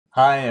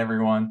Hi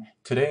everyone.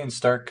 Today, in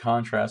stark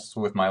contrast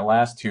with my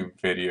last two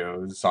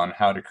videos on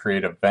how to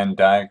create a Venn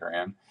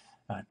diagram,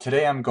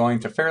 today I'm going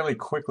to fairly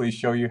quickly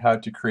show you how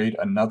to create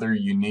another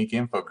unique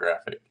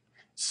infographic.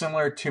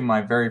 Similar to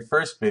my very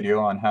first video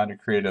on how to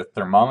create a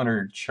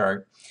thermometer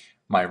chart,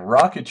 my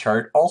rocket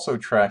chart also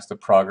tracks the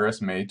progress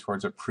made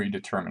towards a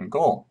predetermined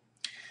goal.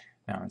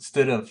 Now,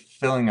 instead of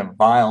filling a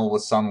vial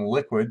with some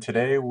liquid,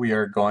 today we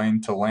are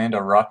going to land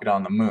a rocket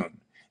on the moon.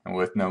 And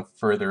with no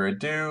further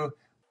ado,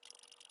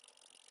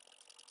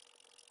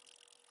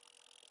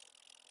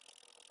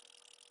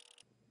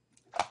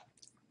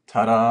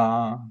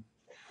 ta-da!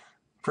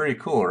 Pretty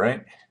cool,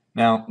 right?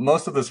 Now,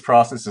 most of this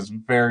process is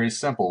very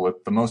simple,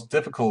 with the most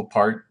difficult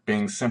part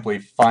being simply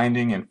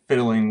finding and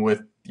fiddling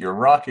with your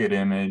rocket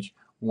image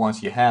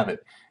once you have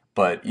it.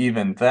 But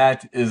even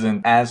that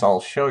isn't, as I'll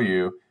show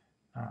you,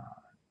 uh,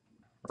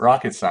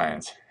 rocket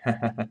science.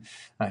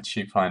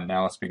 Cheap pun.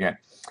 Now let's begin.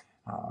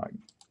 Uh,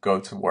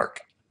 go to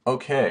work.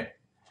 Okay.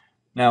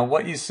 Now,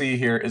 what you see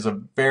here is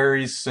a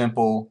very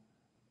simple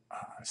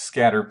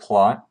scatter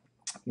plot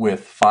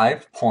with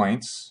 5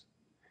 points: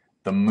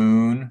 the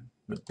moon,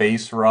 the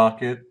base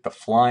rocket, the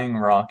flying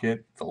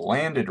rocket, the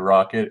landed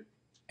rocket,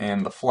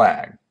 and the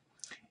flag.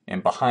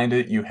 And behind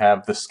it you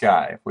have the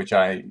sky, which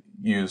I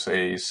use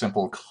a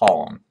simple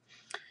column.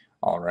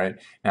 Alright,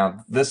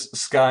 now this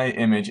sky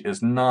image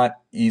is not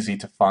easy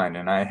to find,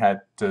 and I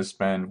had to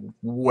spend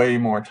way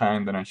more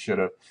time than I should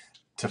have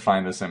to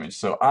find this image.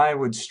 So I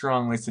would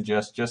strongly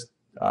suggest just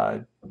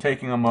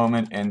taking a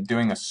moment and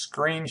doing a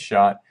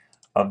screenshot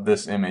of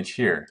this image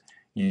here.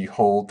 You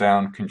hold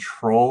down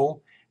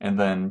Control and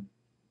then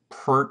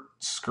PERT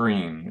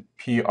screen,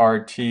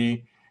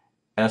 PRTSCN.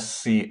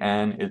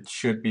 It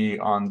should be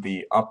on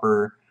the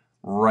upper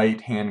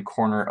right hand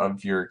corner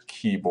of your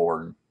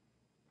keyboard,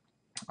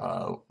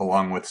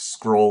 along with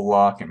scroll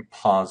lock and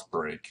pause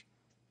break.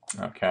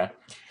 Okay.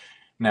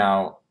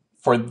 Now,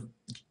 for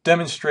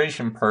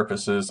demonstration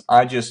purposes,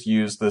 I just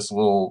use this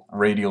little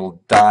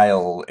radial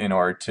dial in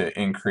order to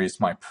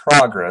increase my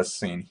progress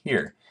seen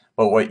here.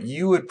 But what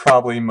you would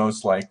probably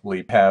most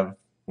likely have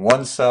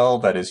one cell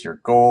that is your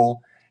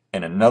goal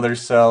and another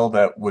cell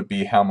that would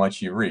be how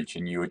much you reach,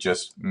 and you would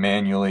just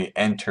manually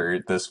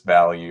enter this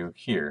value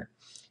here.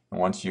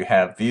 And once you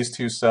have these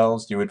two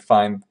cells, you would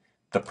find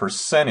the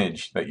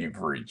percentage that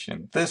you've reached,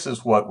 and this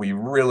is what we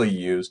really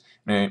use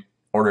in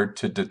order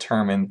to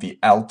determine the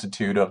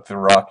altitude of the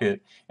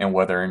rocket and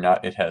whether or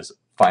not it has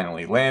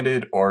finally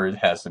landed or it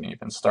hasn't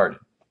even started.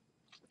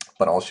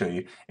 But I'll show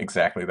you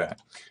exactly that.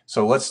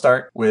 So let's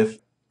start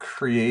with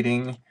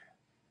creating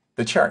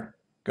the chart.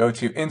 Go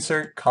to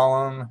Insert,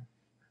 Column,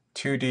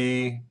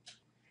 2D,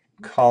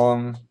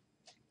 Column.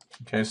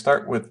 Okay,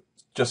 start with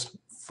just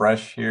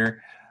fresh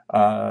here.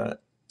 Add,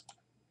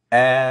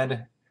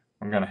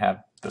 we're going to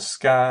have the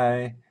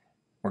sky.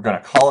 We're going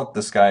to call it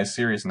the sky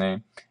series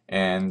name,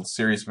 and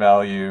series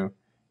value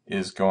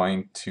is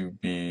going to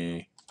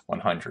be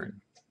 100.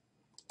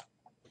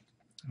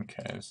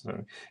 Okay,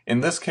 so in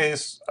this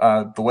case,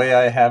 the way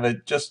I have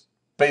it, just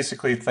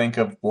basically think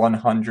of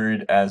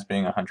 100 as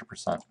being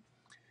 100%.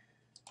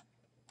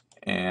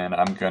 And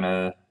I'm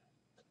gonna,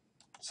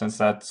 since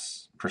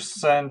that's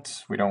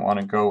percent, we don't want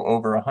to go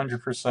over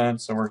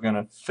 100%, so we're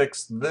gonna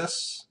fix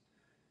this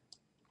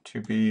to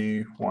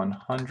be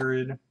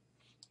 100.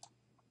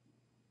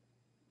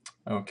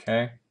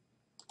 Okay.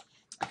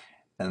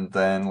 And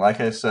then,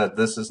 like I said,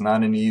 this is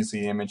not an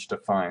easy image to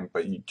find,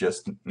 but you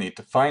just need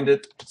to find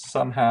it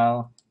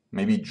somehow.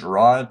 Maybe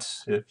draw it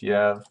if you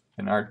have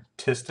an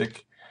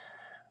artistic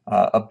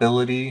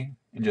ability,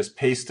 and just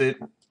paste it.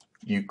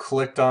 You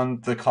clicked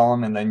on the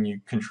column and then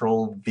you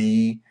Control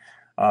V,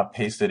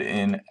 paste it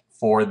in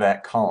for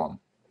that column.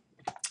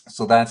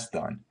 So that's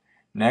done.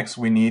 Next,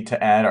 we need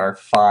to add our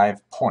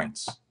 5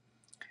 points.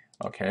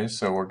 Okay,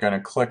 so we're going to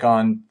click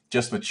on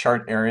just the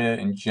chart area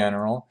in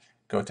general.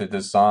 Go to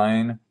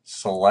Design,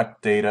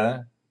 Select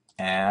Data,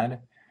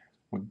 Add.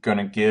 We're going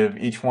to give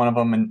each one of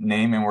them a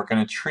name, and we're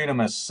going to treat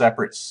them as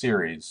separate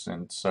series.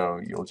 And so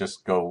you'll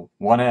just go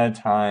one at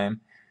a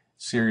time,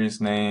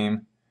 series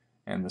name,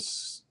 and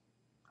this.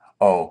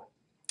 Oh,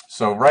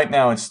 so right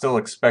now it's still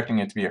expecting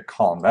it to be a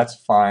column. That's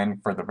fine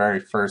for the very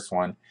first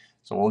one.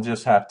 So we'll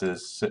just have to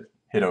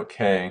hit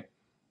OK.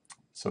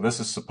 So this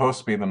is supposed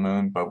to be the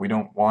moon, but we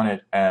don't want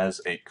it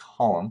as a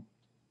column.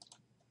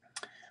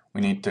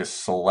 We need to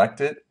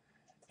select it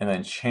and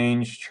then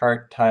change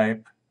chart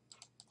type,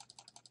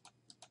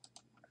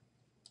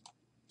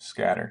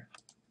 scatter.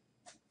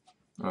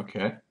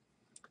 Okay,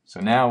 so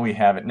now we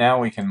have it. Now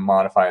we can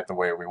modify it the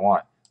way we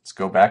want. Let's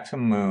go back to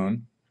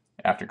moon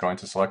after going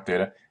to select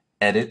data,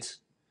 edit,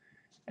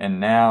 and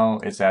now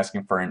it's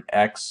asking for an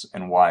X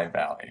and Y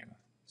value.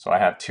 So I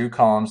have 2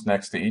 columns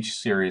next to each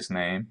series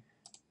name,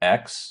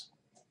 X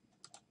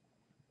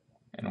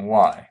and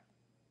Y.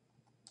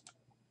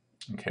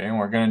 Okay, and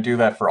we're going to do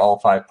that for all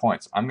 5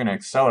 points. I'm going to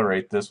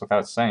accelerate this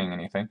without saying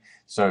anything,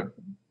 so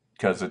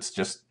because it's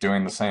just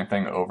doing the same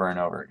thing over and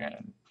over again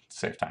and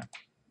save time.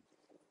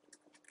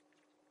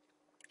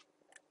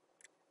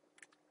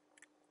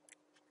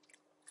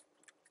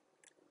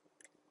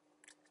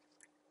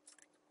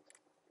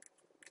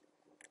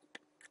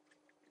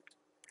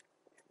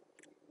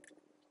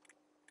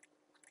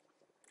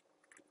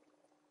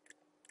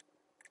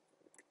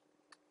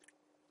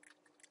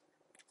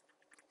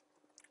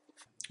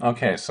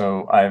 Okay,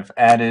 so I've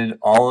added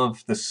all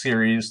of the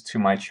series to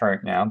my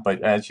chart now,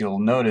 but as you'll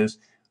notice,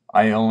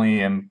 I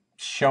only am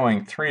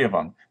showing 3 of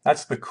them.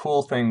 That's the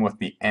cool thing with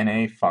the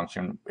NA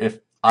function. If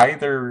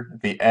either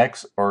the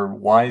X or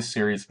Y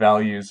series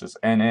values is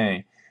NA,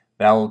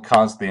 that will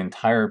cause the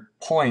entire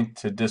point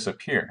to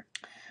disappear.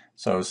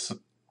 So,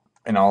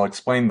 and I'll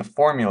explain the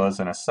formulas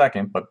in a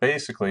second, but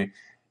basically,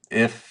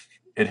 if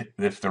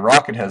if the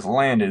rocket has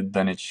landed,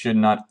 then it should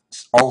not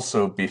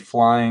also be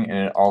flying,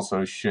 and it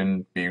also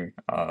shouldn't be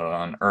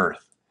on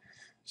Earth.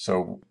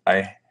 So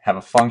I have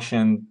a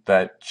function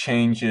that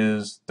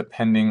changes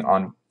depending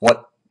on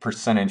what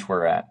percentage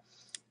we're at.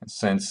 And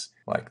since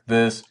like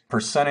this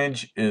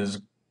percentage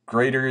is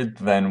greater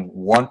than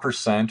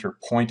 1% or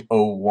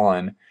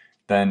 0.01,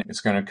 then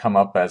it's going to come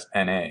up as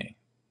NA.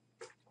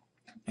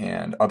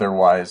 And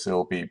otherwise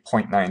it'll be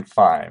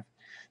 0.95.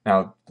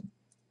 Now,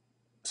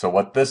 so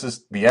what this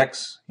is, the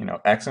X,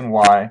 X and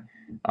Y,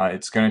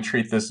 it's going to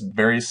treat this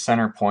very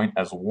center point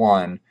as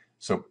 1,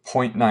 so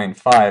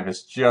 0.95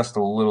 is just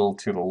a little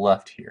to the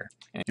left here.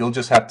 And you'll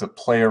just have to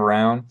play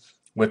around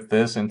with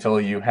this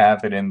until you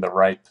have it in the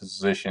right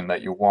position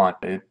that you want.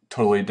 It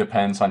totally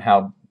depends on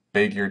how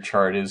big your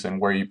chart is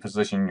and where you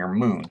position your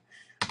moon,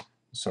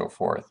 so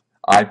forth.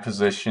 I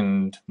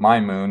positioned my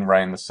moon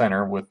right in the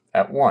center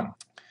at 1.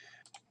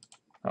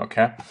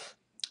 Okay,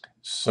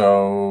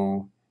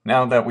 so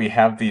now that we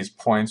have these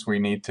points, we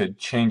need to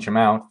change them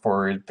out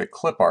for the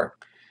clip art.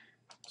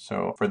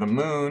 So for the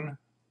moon,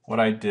 what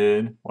I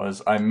did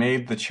was I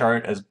made the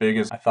chart as big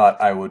as I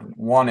thought I would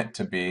want it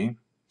to be.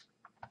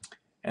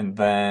 And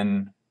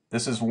then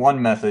this is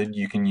one method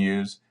you can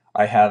use.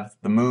 I have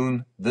the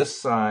moon this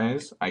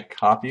size, I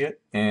copy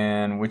it,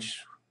 and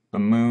the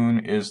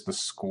moon is the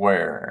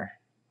square.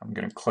 I'm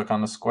going to click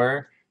on the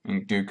square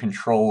and do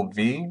Control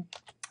V.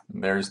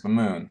 And there's the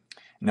moon.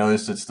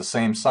 Notice it's the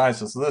same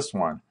size as this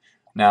one.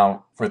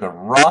 Now, for the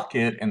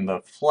rocket and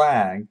the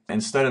flag,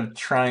 instead of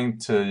trying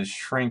to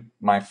shrink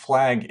my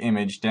flag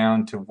image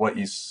down to what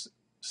you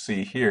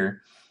see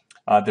here,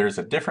 there's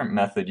a different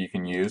method you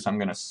can use. I'm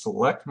going to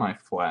select my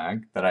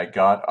flag that I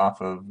got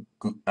off of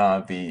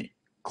the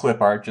clip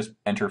art, just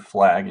enter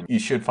flag, and you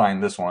should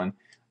find this one,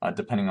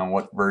 depending on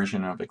what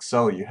version of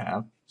Excel you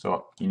have.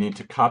 So you need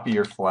to copy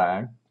your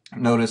flag.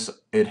 Notice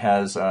it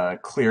has a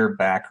clear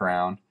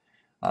background.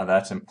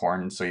 That's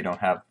important so you don't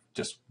have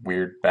just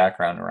weird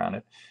background around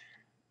it.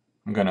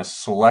 I'm going to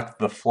select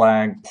the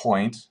flag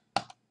point,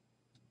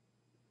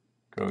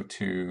 go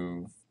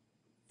to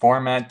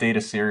Format Data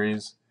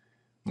Series,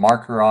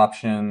 Marker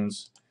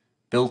Options,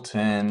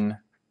 Built-in,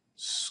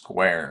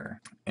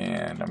 Square.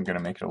 And I'm going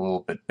to make it a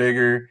little bit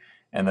bigger.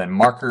 And then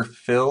Marker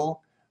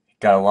Fill,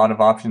 got a lot of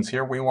options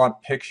here. We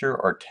want Picture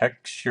or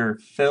Texture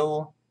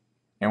Fill.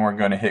 And we're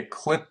going to hit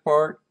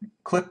clipboard,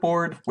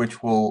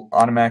 which will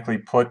automatically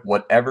put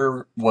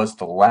whatever was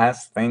the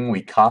last thing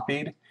we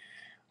copied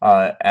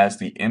as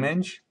the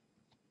image.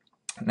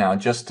 Now,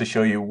 just to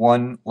show you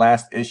one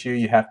last issue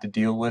you have to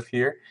deal with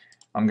here,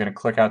 I'm going to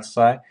click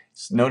outside.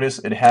 Notice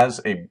it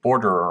has a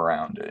border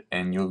around it,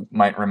 and you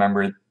might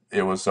remember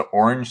it was an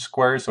orange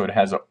square, so it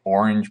has an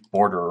orange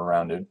border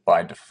around it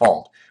by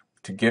default.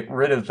 To get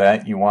rid of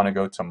that, you want to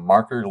go to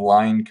Marker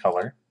Line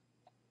Color,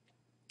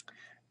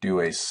 do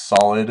a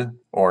solid,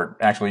 or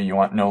actually you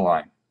want no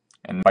line.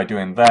 And by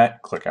doing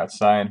that, click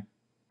outside.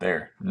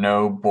 There,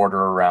 no border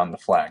around the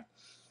flag.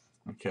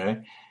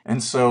 Okay,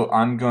 and so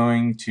I'm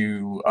going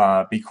to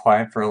be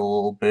quiet for a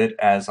little bit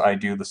as I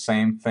do the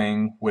same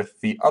thing with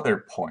the other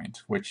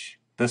point, which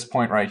this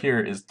point right here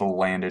is the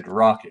landed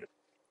rocket.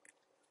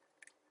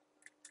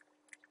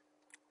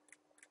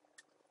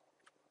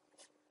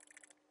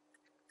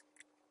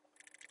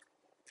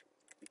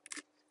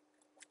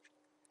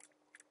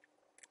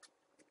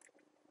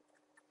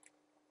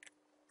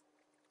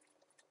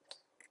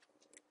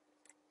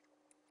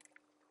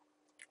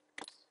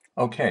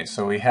 Okay,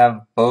 so we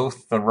have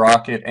both the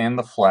rocket and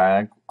the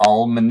flag.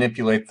 I'll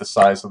manipulate the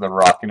size of the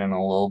rocket in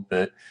a little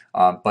bit,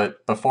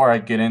 but before I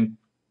get in,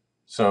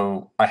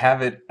 so I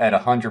have it at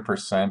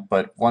 100%,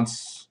 but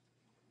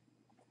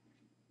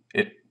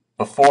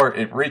before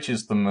it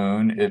reaches the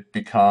moon, it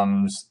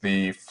becomes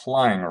the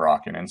flying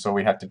rocket, and so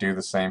we have to do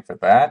the same for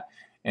that.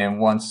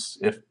 And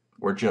if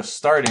we're just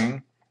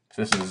starting, if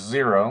this is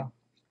 0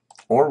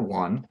 or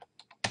 1,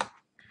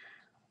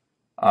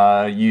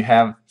 you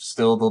have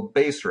still the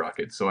base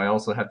rocket, so I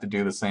also have to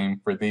do the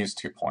same for these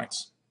 2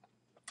 points.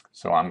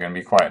 So I'm going to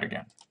be quiet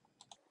again.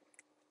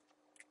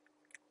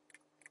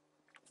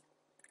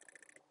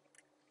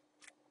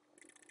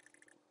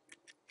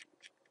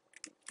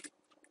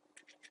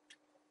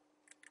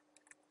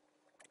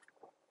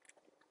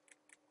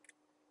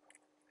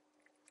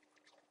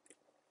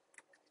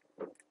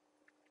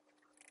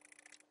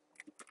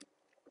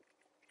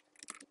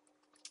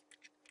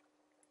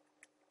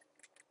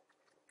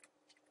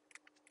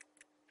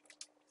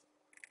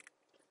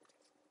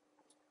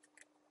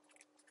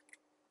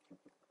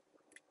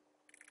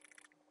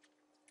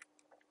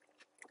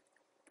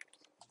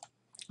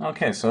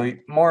 Okay, so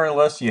more or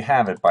less you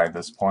have it by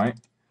this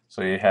point.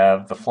 So you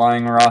have the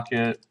flying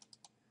rocket,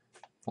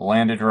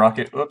 landed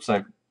rocket. Oops,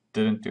 I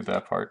didn't do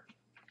that part.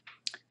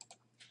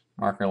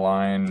 Marker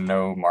line,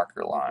 no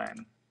marker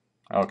line.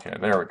 Okay,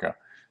 there we go.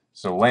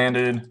 So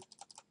landed,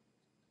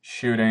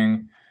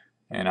 shooting,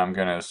 and I'm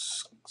gonna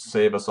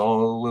save us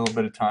all a little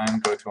bit of time,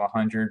 go to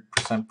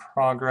 100%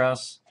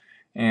 progress,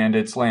 and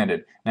it's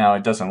landed. Now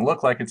it doesn't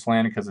look like it's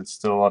landed because it's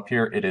still up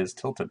here. It is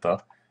tilted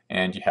though,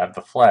 and you have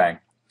the flag.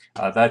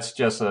 That's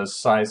just a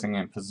sizing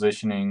and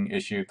positioning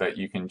issue that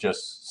you can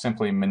just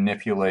simply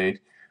manipulate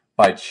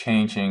by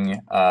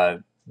changing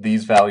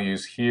these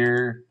values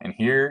here and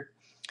here.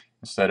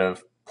 Instead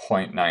of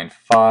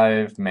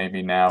 0.95,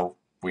 maybe now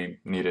we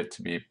need it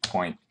to be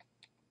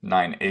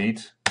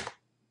 0.98.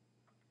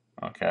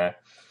 Okay,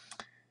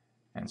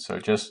 and so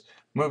just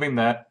moving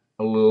that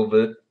a little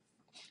bit,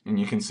 and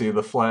you can see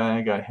the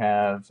flag I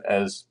have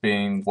as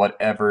being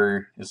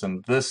whatever is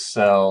in this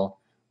cell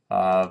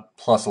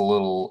plus a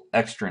little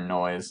extra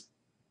noise.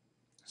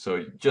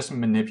 So just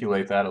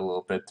manipulate that a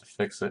little bit to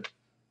fix it.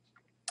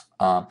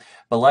 But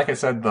like I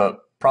said,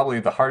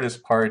 probably the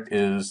hardest part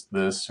is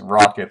this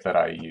rocket that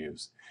I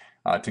use.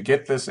 To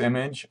get this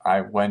image, I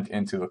went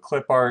into the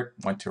clip art,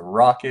 went to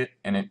rocket,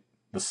 and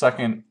the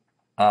second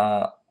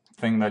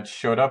thing that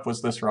showed up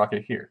was this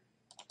rocket here.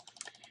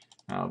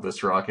 Now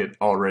this rocket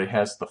already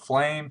has the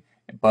flame,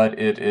 but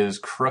it is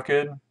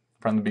crooked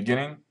from the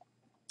beginning,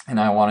 and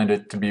I wanted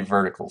it to be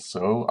vertical.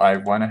 So I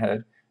went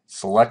ahead,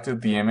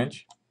 selected the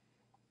image,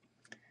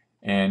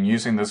 and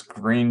using this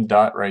green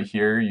dot right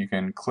here, you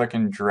can click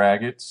and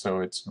drag it so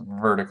it's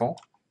vertical,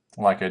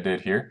 like I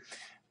did here.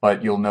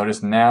 But you'll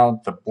notice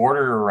now the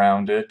border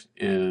around it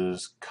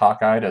is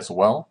cockeyed as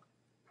well.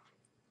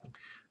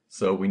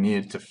 So we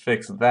needed to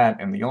fix that,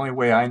 and the only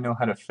way I know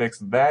how to fix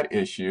that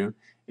issue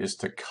is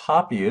to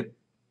copy it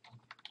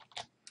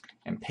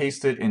and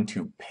paste it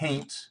into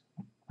Paint,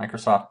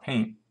 Microsoft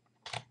Paint,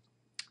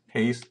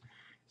 paste,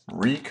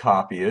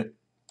 recopy it,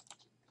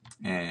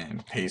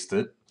 and paste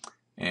it.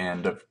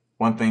 And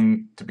one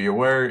thing to be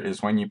aware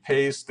is when you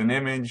paste an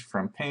image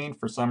from Paint,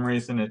 for some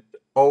reason it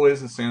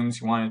always assumes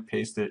you want to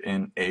paste it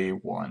in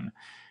A1.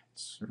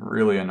 It's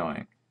really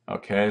annoying.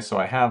 Okay, so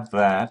I have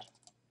that,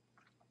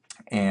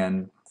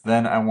 and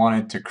then I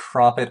wanted to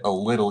crop it a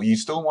little. You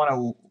still want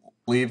to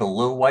leave a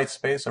little white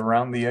space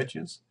around the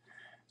edges.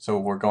 So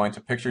we're going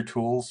to Picture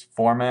Tools,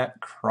 Format,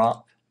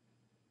 Crop.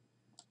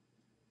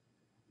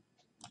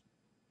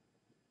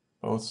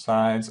 Both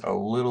sides a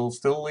little,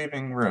 still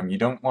leaving room. You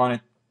don't want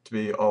it to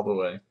be all the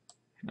way.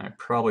 And I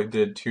probably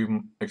did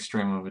too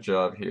extreme of a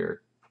job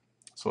here.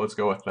 So let's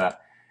go with that.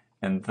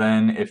 And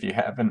then if you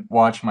haven't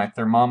watched my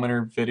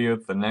thermometer video,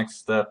 the next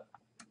step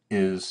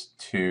is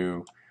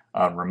to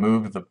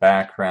remove the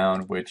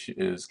background, which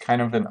is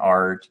kind of an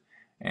art,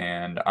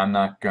 and I'm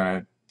not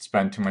going to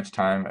spend too much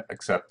time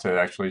except to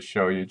actually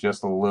show you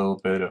just a little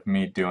bit of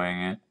me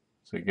doing it.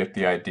 So you get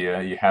the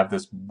idea. You have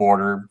this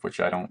border, which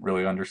I don't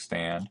really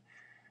understand,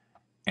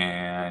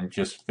 and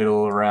just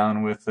fiddle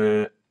around with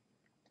it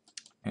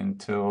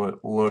until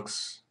it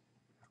looks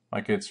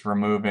like it's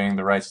removing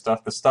the right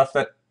stuff. The stuff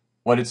that,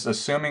 what it's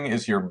assuming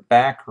is your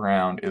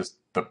background is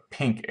the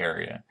pink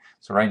area.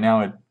 So right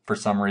now it, for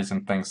some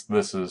reason, thinks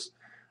this is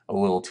a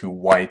little too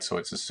white, so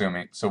it's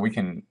assuming. So we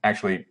can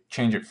actually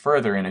change it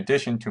further in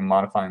addition to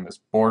modifying this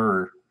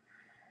border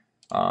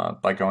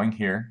by going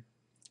here,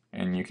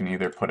 and you can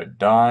either put a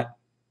dot,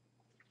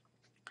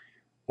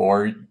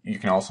 or you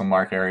can also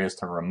mark areas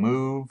to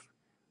remove.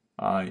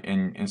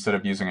 Instead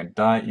of using a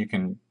dot, you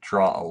can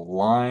draw a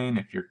line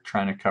if you're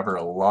trying to cover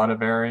a lot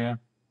of area.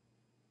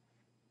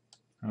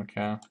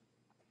 Okay,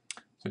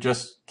 so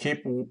just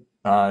keep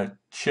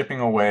chipping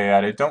away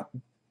at it. Don't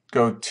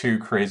go too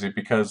crazy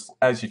because,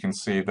 as you can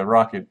see, the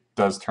rocket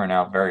does turn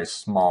out very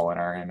small in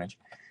our image.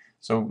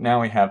 So now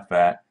we have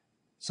that.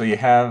 So you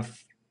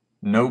have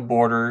no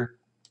border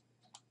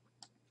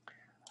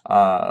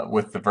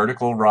with the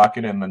vertical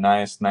rocket and the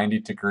nice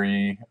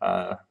 90-degree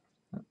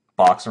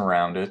box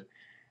around it.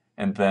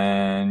 And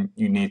then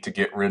you need to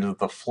get rid of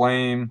the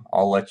flame.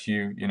 I'll let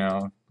you,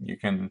 you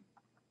can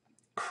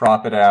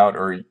crop it out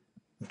or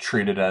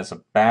treat it as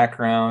a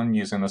background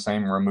using the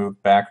same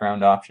remove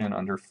background option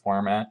under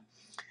Format.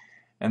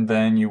 And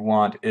then you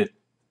want it,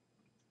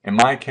 in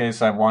my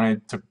case, I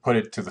wanted to put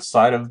it to the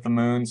side of the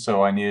moon,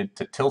 so I needed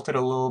to tilt it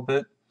a little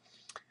bit.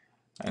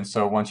 And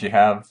so once you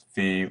have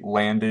the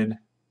landed,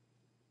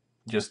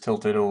 just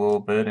tilt it a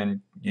little bit,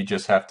 and you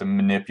just have to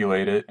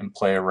manipulate it and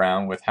play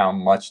around with how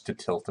much to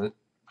tilt it.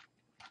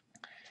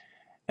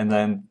 And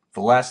then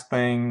the last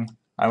thing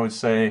I would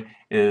say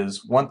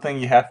is, one thing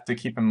you have to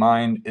keep in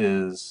mind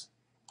is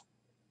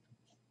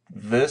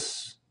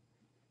this,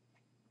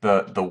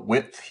 the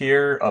width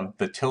here of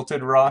the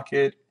tilted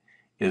rocket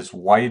is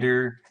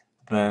wider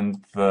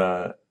than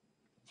the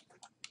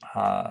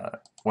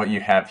what you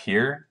have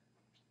here,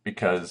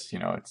 because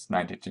it's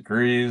 90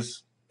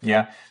 degrees.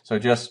 Yeah, so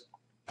just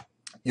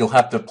you'll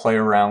have to play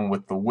around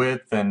with the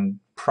width, and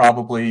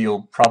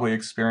you'll probably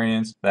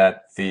experience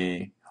that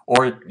the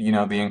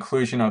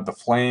inclusion of the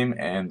flame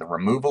and the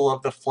removal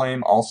of the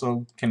flame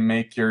also can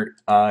make your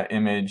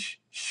image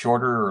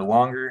shorter or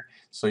longer.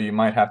 so you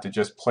might have to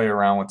just play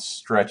around with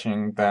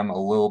stretching them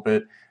a little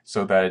bit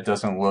so that it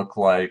doesn't look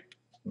like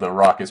the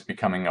rocket's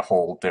becoming a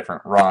whole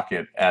different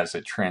rocket as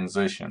it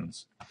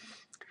transitions.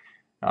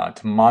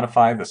 To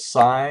modify the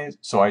size,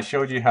 so I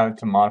showed you how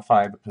to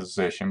modify the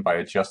position by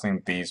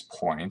adjusting these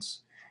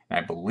points, and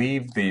I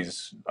believe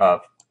these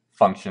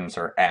functions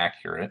are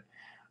accurate.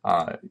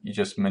 You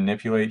just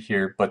manipulate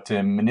here, but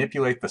to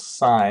manipulate the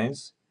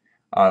size,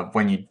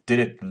 when you did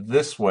it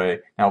this way,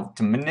 now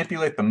to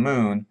manipulate the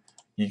moon,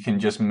 you can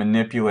just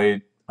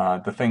manipulate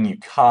the thing you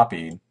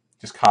copied,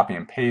 just copy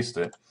and paste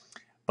it.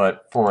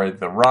 But for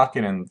the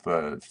rocket and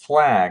the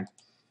flag,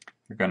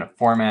 you're going to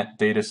format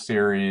data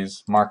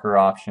series, marker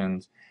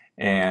options,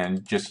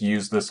 and just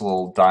use this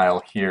little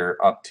dial here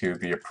up to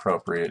the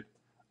appropriate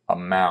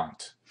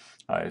amount.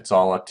 It's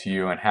all up to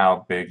you and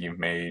how big you've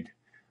made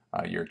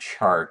your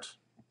chart.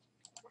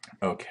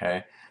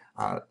 Okay,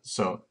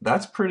 so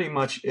that's pretty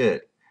much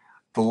it.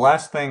 The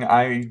last thing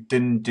I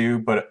didn't do,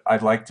 but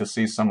I'd like to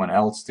see someone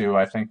else do,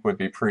 I think would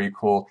be pretty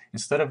cool.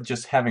 Instead of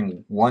just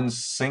having one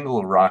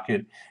single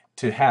rocket,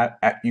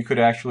 you could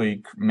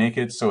actually make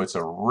it so it's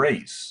a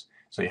race.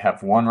 So you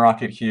have one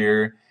rocket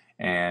here,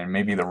 and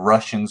maybe the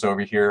Russians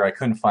over here. I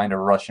couldn't find a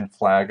Russian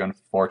flag,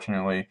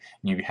 unfortunately.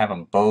 You have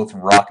them both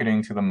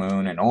rocketing to the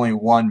moon, and only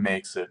one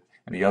makes it,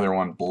 and the other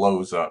one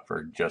blows up,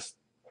 or just,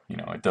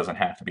 it doesn't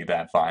have to be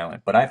that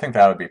violent. But I think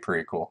that would be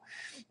pretty cool.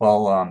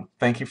 Well,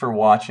 thank you for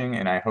watching,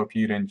 and I hope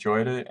you'd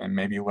enjoyed it and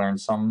maybe learned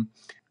some.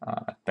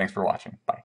 Thanks for watching. Bye.